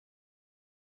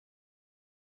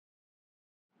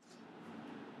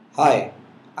Hi,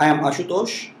 I am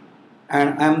Ashutosh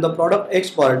and I am the product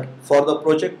expert for the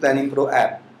Project Planning Pro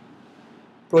app.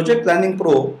 Project Planning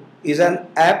Pro is an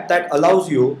app that allows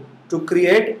you to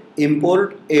create,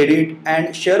 import, edit,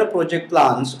 and share project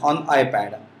plans on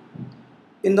iPad.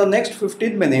 In the next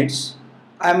 15 minutes,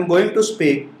 I am going to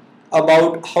speak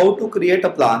about how to create a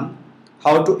plan,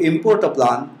 how to import a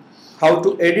plan, how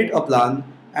to edit a plan,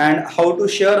 and how to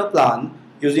share a plan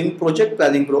using Project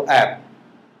Planning Pro app.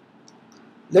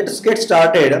 Let us get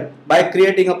started by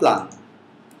creating a plan.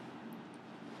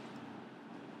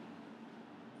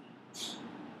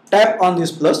 Tap on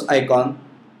this plus icon,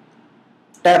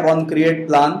 tap on create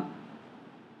plan,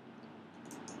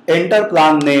 enter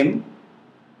plan name,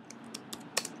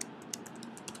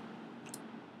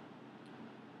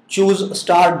 choose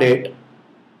start date,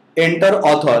 enter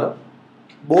author.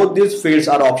 Both these fields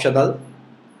are optional.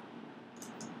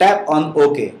 Tap on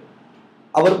OK.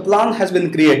 Our plan has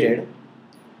been created.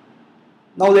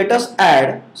 Now let us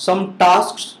add some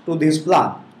tasks to this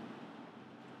plan.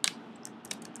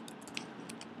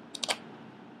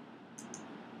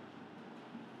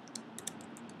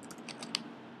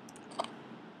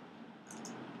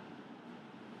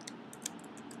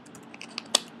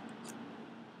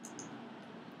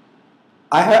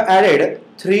 I have added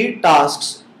 3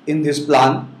 tasks in this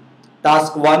plan,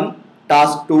 task 1,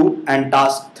 task 2 and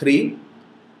task 3.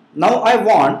 Now I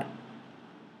want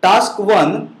task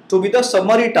 1 to be the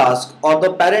summary task or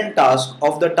the parent task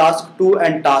of the task 2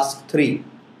 and task 3.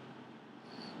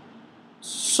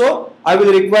 So I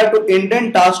will require to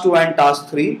indent task 2 and task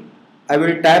 3. I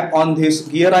will tap on this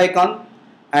gear icon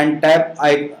and tap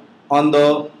on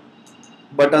the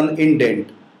button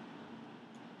indent.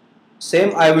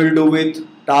 Same I will do with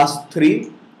task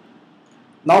 3.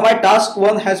 Now my task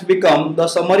 1 has become the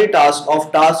summary task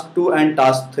of task 2 and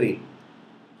task 3.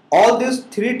 All these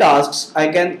 3 tasks I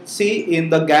can see in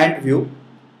the Gantt view.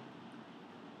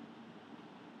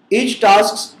 Each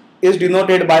task is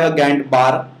denoted by a Gantt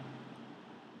bar.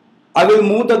 I will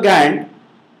move the Gantt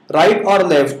right or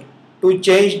left to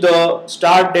change the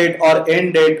start date or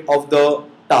end date of the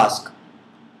task.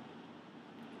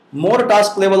 More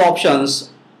task level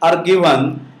options are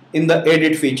given in the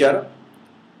edit feature.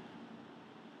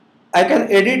 I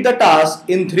can edit the task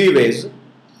in 3 ways.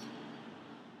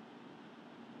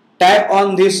 Tap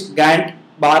on this Gantt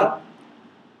bar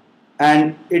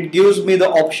and it gives me the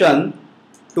option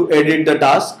to edit the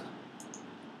task.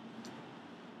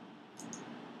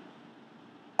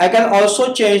 I can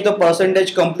also change the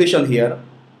percentage completion here.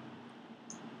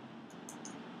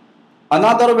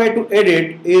 Another way to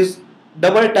edit is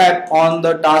double tap on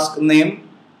the task name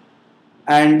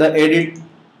and the edit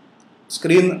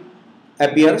screen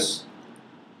appears,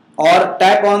 or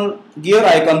tap on gear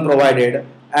icon provided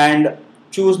and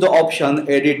choose the option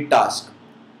edit task.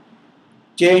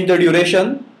 Change the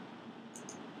duration.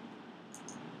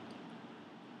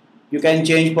 You can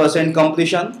change percent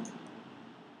completion.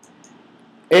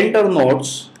 Enter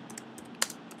notes.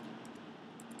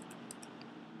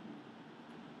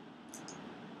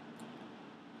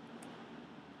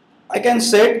 I can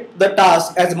set the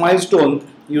task as milestone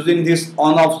using this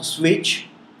on-off switch.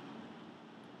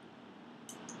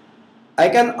 I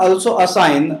can also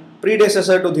assign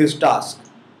predecessor to this task.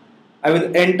 I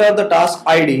will enter the task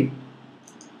ID.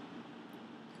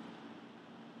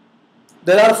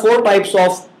 There are 4 types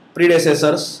of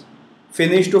predecessors: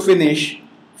 finish to finish,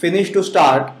 finish to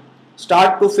start,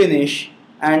 start to finish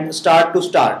and start to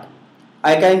start.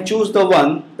 I can choose the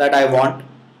one that I want.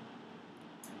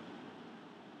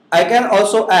 I can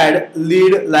also add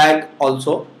lead lag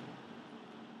also.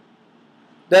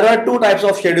 There are 2 types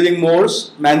of scheduling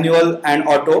modes, manual and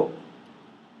auto.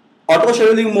 Auto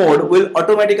scheduling mode will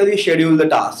automatically schedule the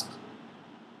task.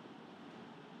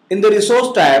 In the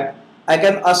resource tab, I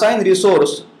can assign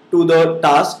resource to the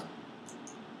task.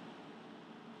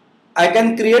 I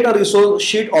can create a resource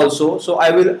sheet also, so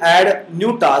I will add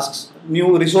new tasks,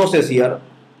 new resources here.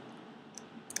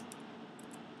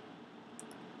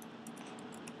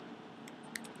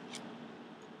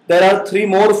 There are 3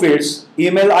 more fields: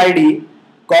 email ID,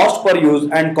 cost per use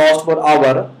and cost per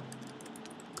hour.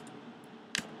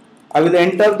 I will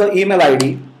enter the email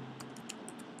ID.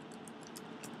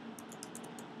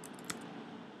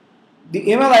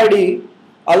 The email ID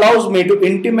allows me to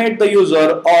intimate the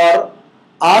user or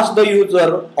ask the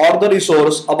user or the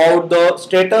resource about the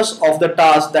status of the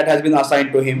task that has been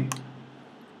assigned to him.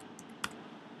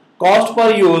 Cost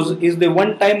per use is the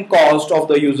one-time cost of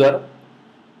the user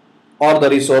or the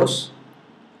resource,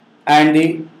 and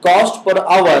the cost per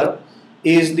hour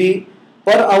is the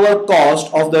per hour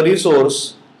cost of the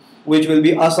resource which will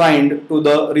be assigned to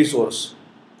the resource.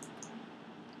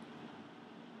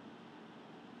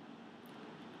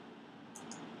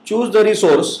 choose the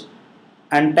resource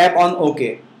and tap on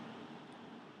OK.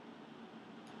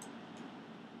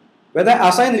 When I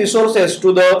assign resources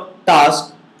to the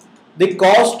task, the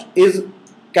cost is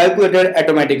calculated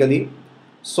automatically.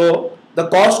 So the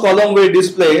cost column will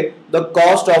display the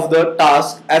cost of the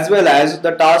task as well as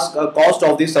the task cost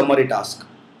of the summary task.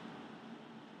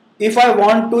 If I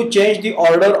want to change the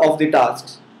order of the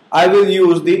tasks, I will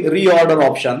use the reorder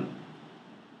option.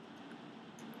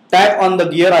 Tap on the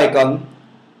gear icon.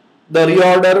 The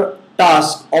reorder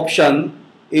task option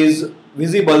is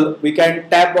visible. We can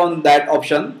tap on that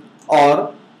option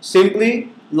or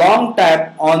simply long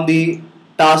tap on the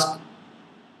task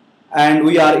and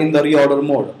we are in the reorder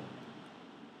mode.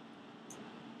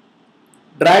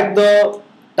 Drag the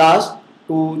task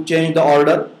to change the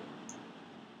order.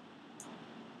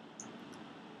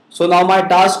 So now my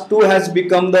task 2 has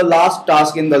become the last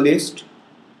task in the list.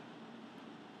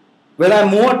 When I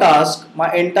move a task,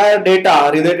 my entire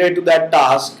data related to that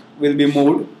task will be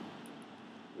moved.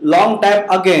 Long tap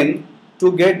again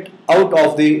to get out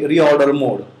of the reorder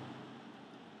mode.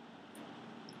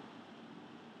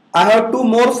 I have two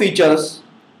more features,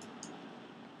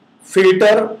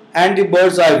 filter and the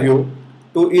bird's eye view,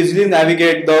 to easily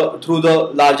navigate through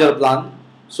the larger plan.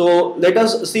 So let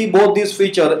us see both these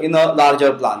features in a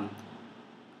larger plan.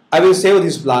 I will save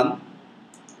this plan.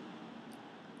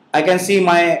 I can see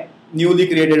my newly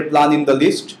created plan in the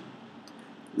list.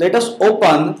 Let us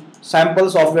open sample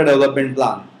software development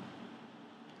plan.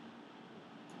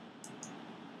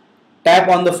 Tap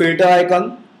on the filter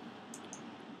icon.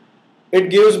 It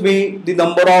gives me the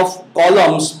number of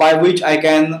columns by which I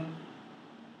can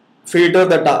filter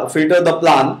the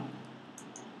plan.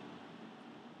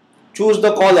 Choose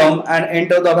the column and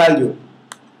enter the value.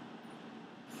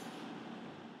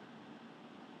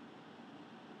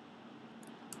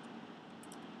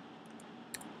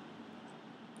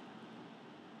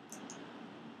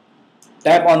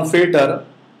 Tap on filter.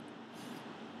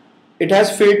 It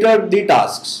has filtered the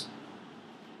tasks.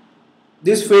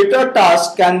 This filtered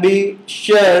task can be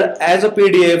shared as a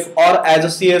PDF or as a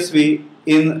CSV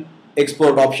in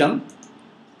export option.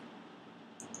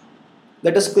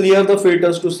 Let us clear the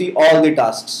filters to see all the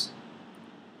tasks.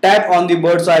 Tap on the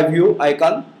bird's eye view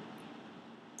icon.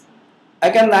 I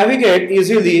can navigate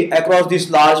easily across this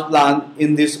large plan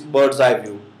in this bird's eye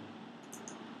view.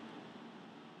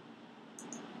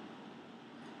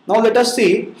 Now let us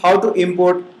see how to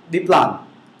import the plan.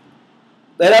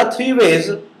 There are three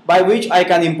ways by which I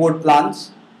can import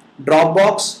plans: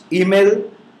 Dropbox, email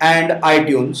and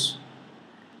iTunes.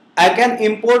 I can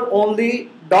import only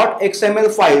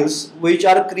 .xml files which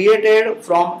are created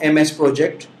from MS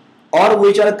Project or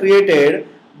which are created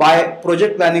by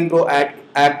Project Planning Pro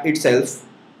app itself,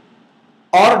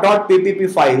 or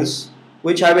 .ppp files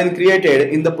which have been created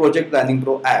in the Project Planning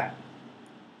Pro app.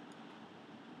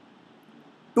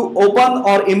 To open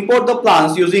or import the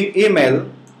plans using email,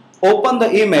 open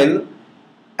the email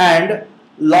and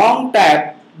long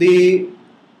tap the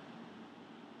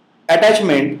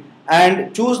attachment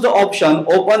and choose the option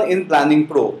Open in Planning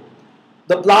Pro.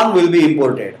 The plan will be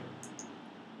imported.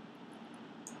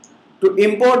 To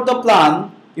import the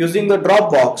plan using the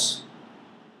Dropbox,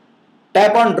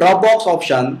 tap on Dropbox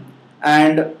option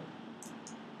and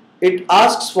it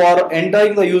asks for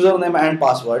entering the username and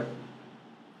password.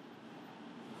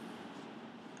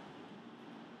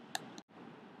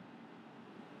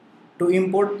 To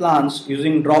import plans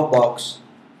using Dropbox,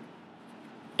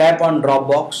 tap on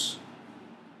Dropbox.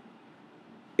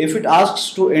 If it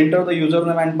asks to enter the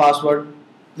username and password,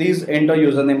 please enter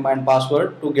username and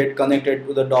password to get connected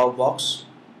to the Dropbox.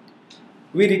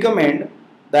 We recommend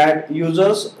that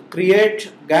users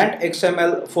create Gantt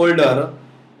XML folder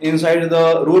inside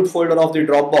the root folder of the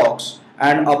Dropbox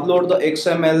and upload the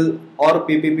XML or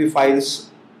PPP files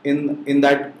in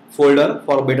that folder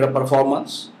for better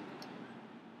performance.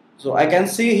 So I can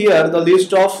see here the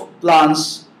list of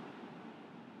plans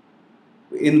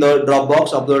in the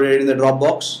Dropbox, uploaded in the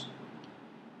Dropbox.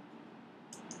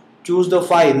 Choose the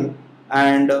file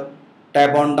and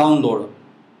tap on download.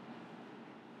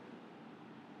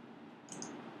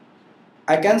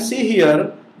 I can see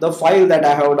here the file that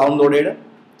I have downloaded.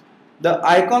 The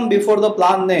icon before the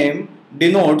plan name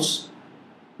denotes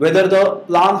whether the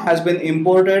plan has been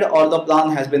imported or the plan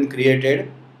has been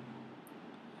created.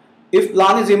 If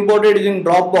plan is imported using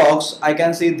Dropbox, I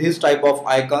can see this type of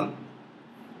icon.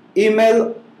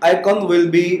 Email icon will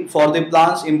be for the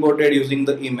plans imported using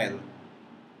the email.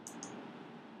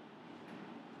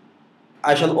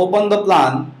 I shall open the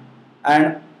plan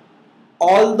and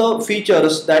all the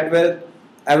features that were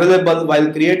available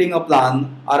while creating a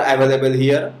plan are available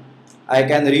here. I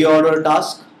can reorder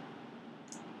task.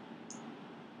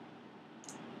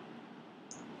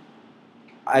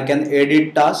 I can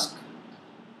edit task,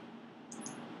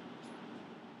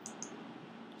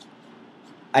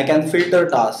 I can filter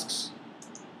tasks,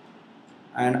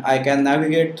 and I can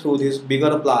navigate through this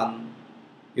bigger plan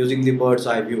using the bird's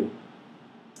eye view.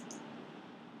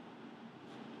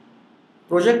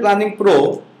 Project Planning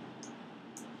Pro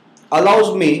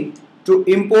allows me to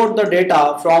import the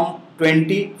data from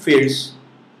 20 fields.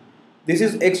 This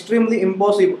is extremely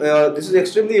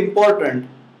important.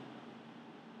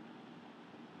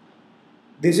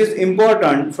 This is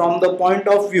important from the point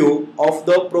of view of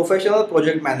the professional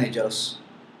project managers.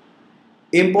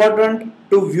 Important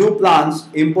to view plans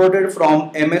imported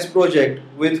from MS Project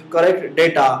with correct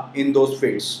data in those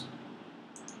fields.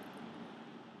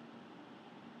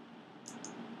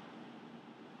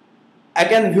 I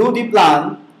can view the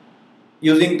plan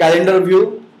using calendar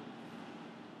view.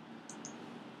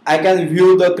 I can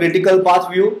view the critical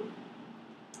path view.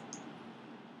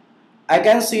 I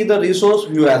can see the resource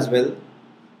view as well.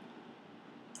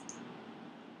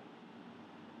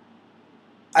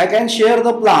 I can share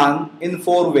the plan in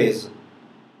 4 ways: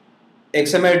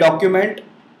 XML document,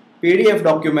 PDF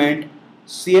document,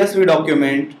 CSV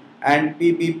document, and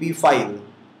PPP file.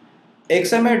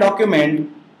 XML document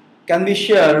can be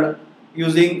shared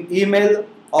using email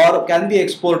or can be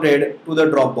exported to the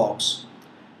Dropbox.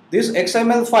 This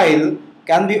XML file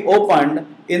can be opened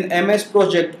in MS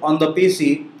Project on the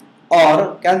PC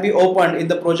or can be opened in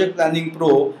the Project Planning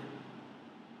Pro.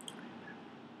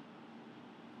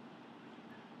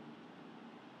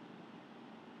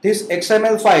 This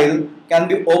XML file can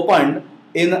be opened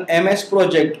in MS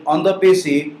Project on the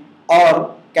PC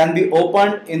or can be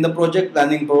opened in the Project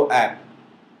Planning Pro app.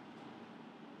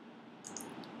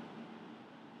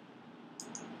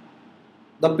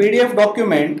 The PDF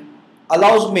document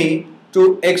allows me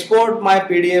to export my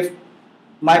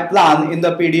plan in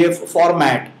the PDF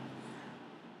format.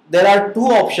 There are 2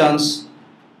 options: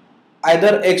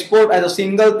 either export as a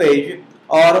single page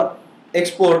or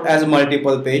export as a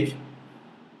multiple page.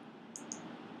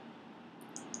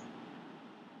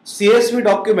 CSV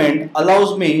document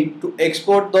allows me to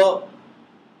export the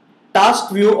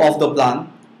task view of the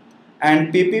plan,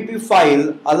 and PPP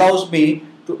file allows me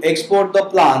to export the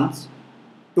plans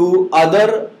to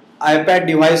other iPad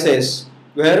devices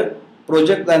where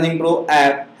Project Planning Pro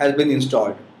app has been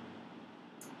installed.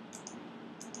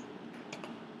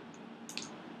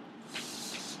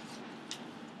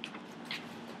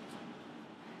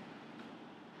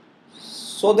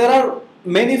 So there are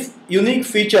many unique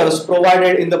features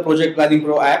provided in the Project Planning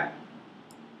Pro app.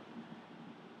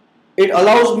 It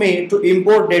allows me to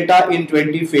import data in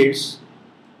 20 fields,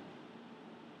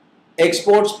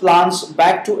 exports plans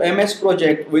back to MS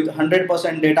Project with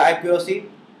 100% data accuracy.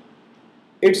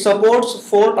 It supports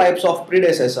 4 types of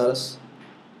predecessors: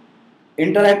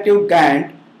 interactive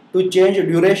Gantt to change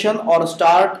duration or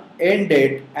start end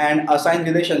date and assign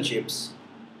relationships,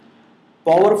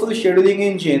 powerful scheduling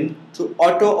engine to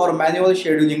auto or manual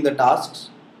scheduling the tasks,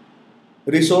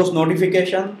 resource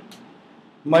notification,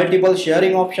 multiple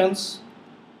sharing options.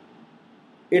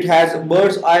 It has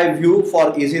bird's eye view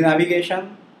for easy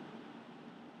navigation,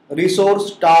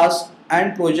 resource, task,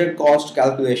 and project cost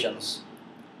calculations.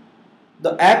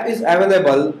 The app is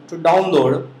available to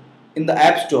download in the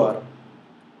App Store.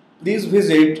 Please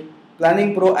visit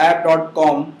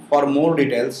planningproapp.com for more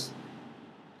details.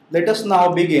 Let us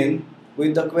now begin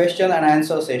with the question and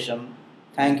answer session.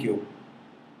 Thank you.